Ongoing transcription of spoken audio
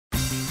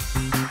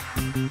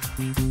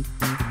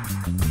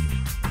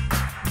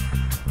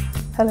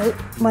Hello,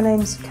 my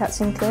name's Kat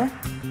Sinclair.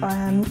 I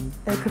am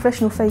a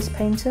professional face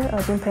painter.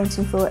 I've been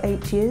painting for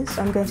 8 years.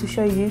 I'm going to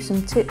show you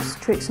some tips,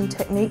 tricks and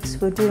techniques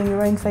for doing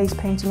your own face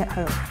painting at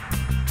home.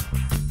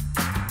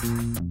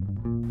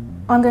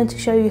 I'm going to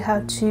show you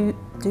how to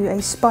do a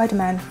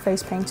Spiderman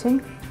face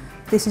painting.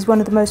 This is one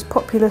of the most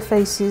popular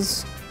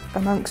faces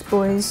amongst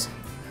boys,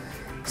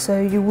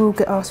 so you will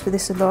get asked for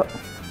this a lot.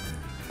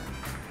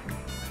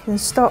 I'm going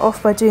to start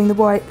off by doing the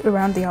white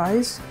around the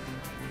eyes.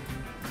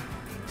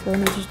 So I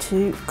need you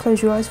to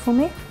close your eyes for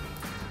me.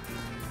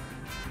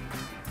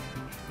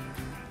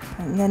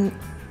 And then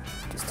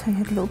just turn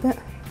your head a little bit.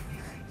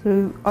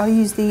 So I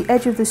use the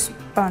edge of the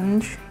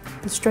sponge,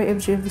 the straight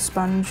edge of the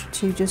sponge,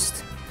 to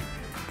just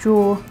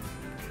draw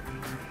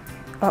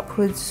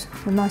upwards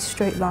a nice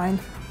straight line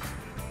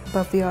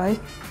above the eye.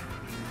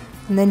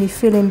 And then you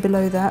fill in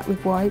below that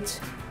with white.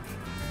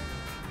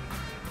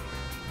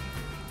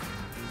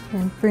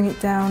 And bring it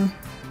down,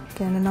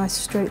 again a nice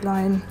straight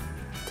line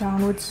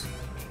downwards.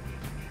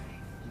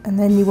 And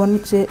then you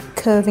want it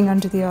curving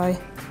under the eye.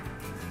 So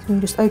you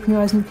can just open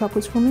your eyes and look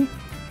upwards for me.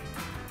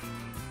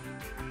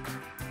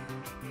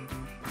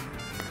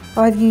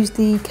 I've used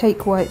the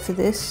cake white for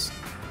this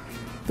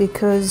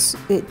because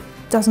it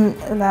doesn't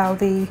allow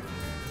the...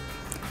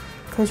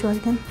 Close your eyes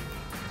again.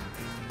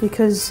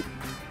 Because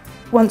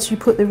once you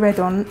put the red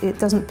on, it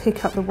doesn't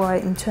pick up the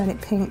white and turn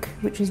it pink,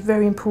 which is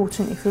very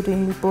important if you're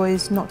dealing with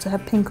boys not to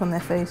have pink on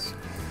their face.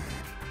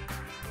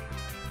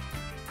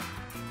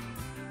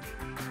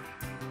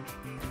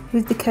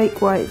 With the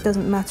cake white, it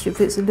doesn't matter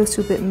if it's a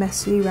little bit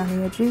messy around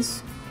the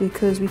edges,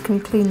 because we can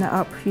clean that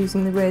up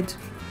using the red,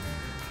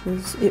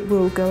 because it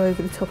will go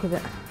over the top of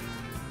it.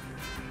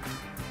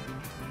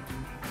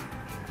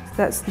 So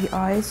that's the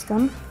eyes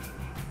done.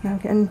 Now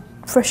getting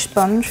fresh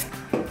sponge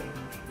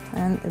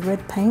and a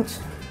red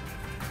paint.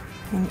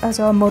 And as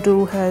our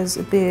model has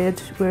a beard,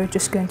 we're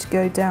just going to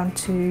go down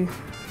to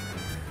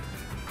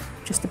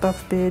just above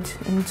the beard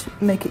and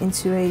make it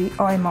into an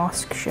eye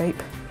mask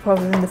shape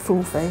rather than the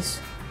full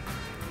face.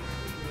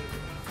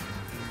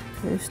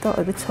 So start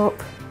at the top,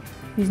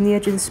 using the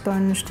edge of the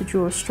sponge to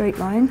draw a straight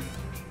line,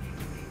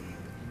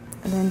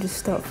 and then just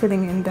start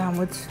filling it in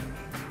downwards.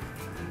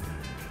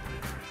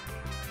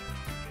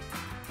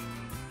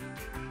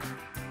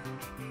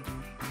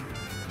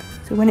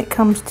 So when it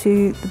comes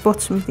to the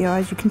bottom of the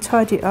eyes, you can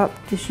tidy it up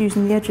just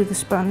using the edge of the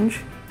sponge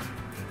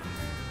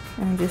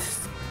and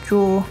just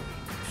draw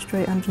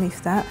straight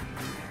underneath that.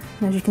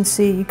 And as you can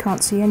see, you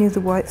can't see any of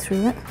the white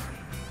through it,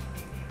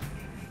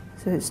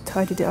 so it's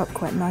tidied it up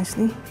quite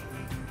nicely.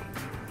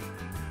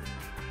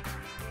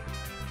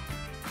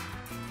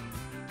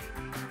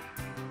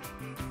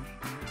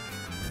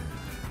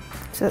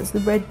 So that's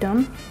the red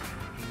done.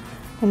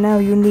 And now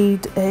you'll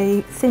need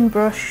a thin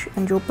brush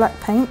and your black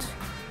paint.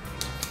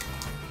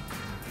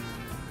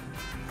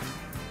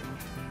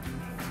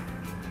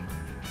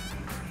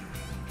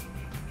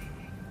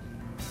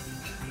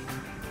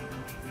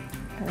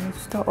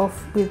 Start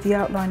off with the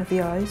outline of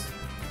the eyes.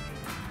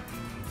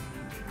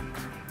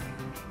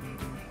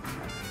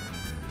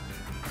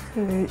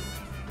 So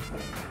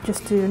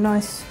just do a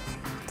nice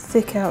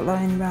thick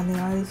outline around the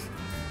eyes,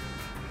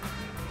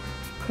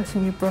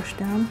 pressing your brush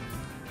down.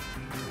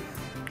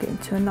 Getting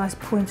to a nice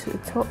point at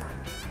the top.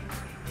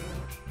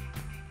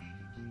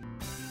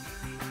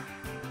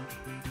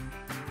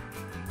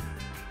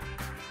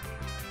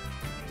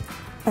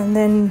 And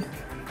then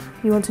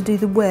you want to do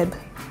the web.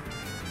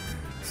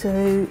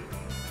 So,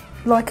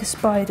 like a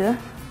spider,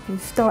 you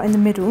start in the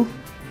middle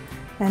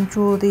and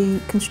draw the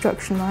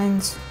construction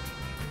lines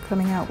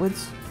coming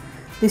outwards.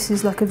 This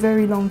is like a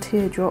very long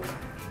teardrop.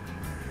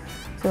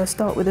 So I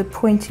start with a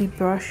pointy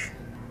brush,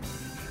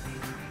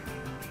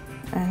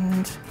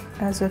 and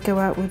as I go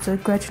outwards, I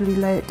gradually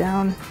lay it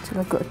down until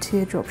I've got a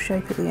teardrop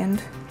shape at the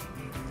end.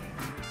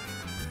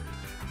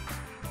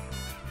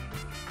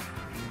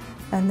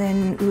 And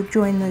then we'll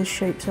join those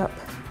shapes up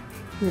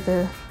with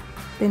a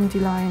bendy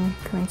line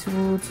coming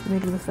towards the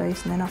middle of the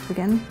face and then up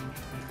again.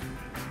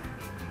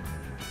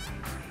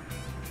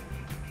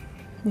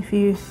 If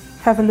you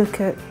have a look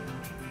at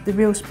the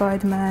real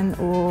Spider-Man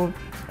or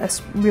a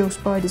real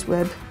spider's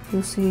web,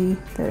 you'll see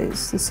that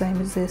it's the same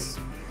as this.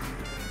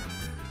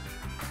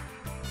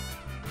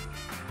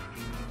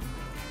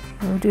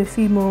 And we'll do a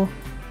few more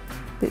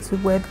bits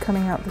of web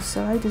coming out the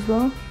side as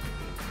well.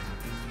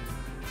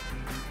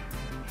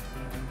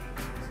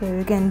 So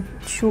again,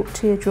 short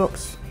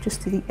teardrops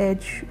just to the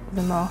edge of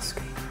the mask.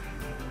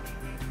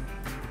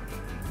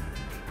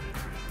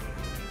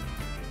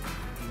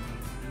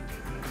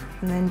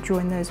 And then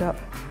join those up.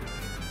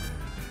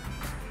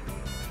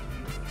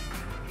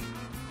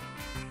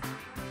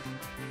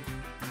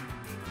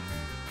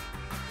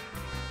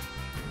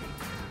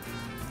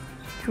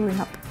 Drawing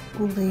up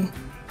all the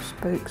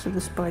spokes of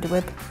the spider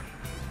web.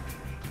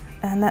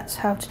 And that's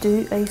how to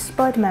do a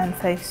Spider-Man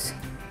face.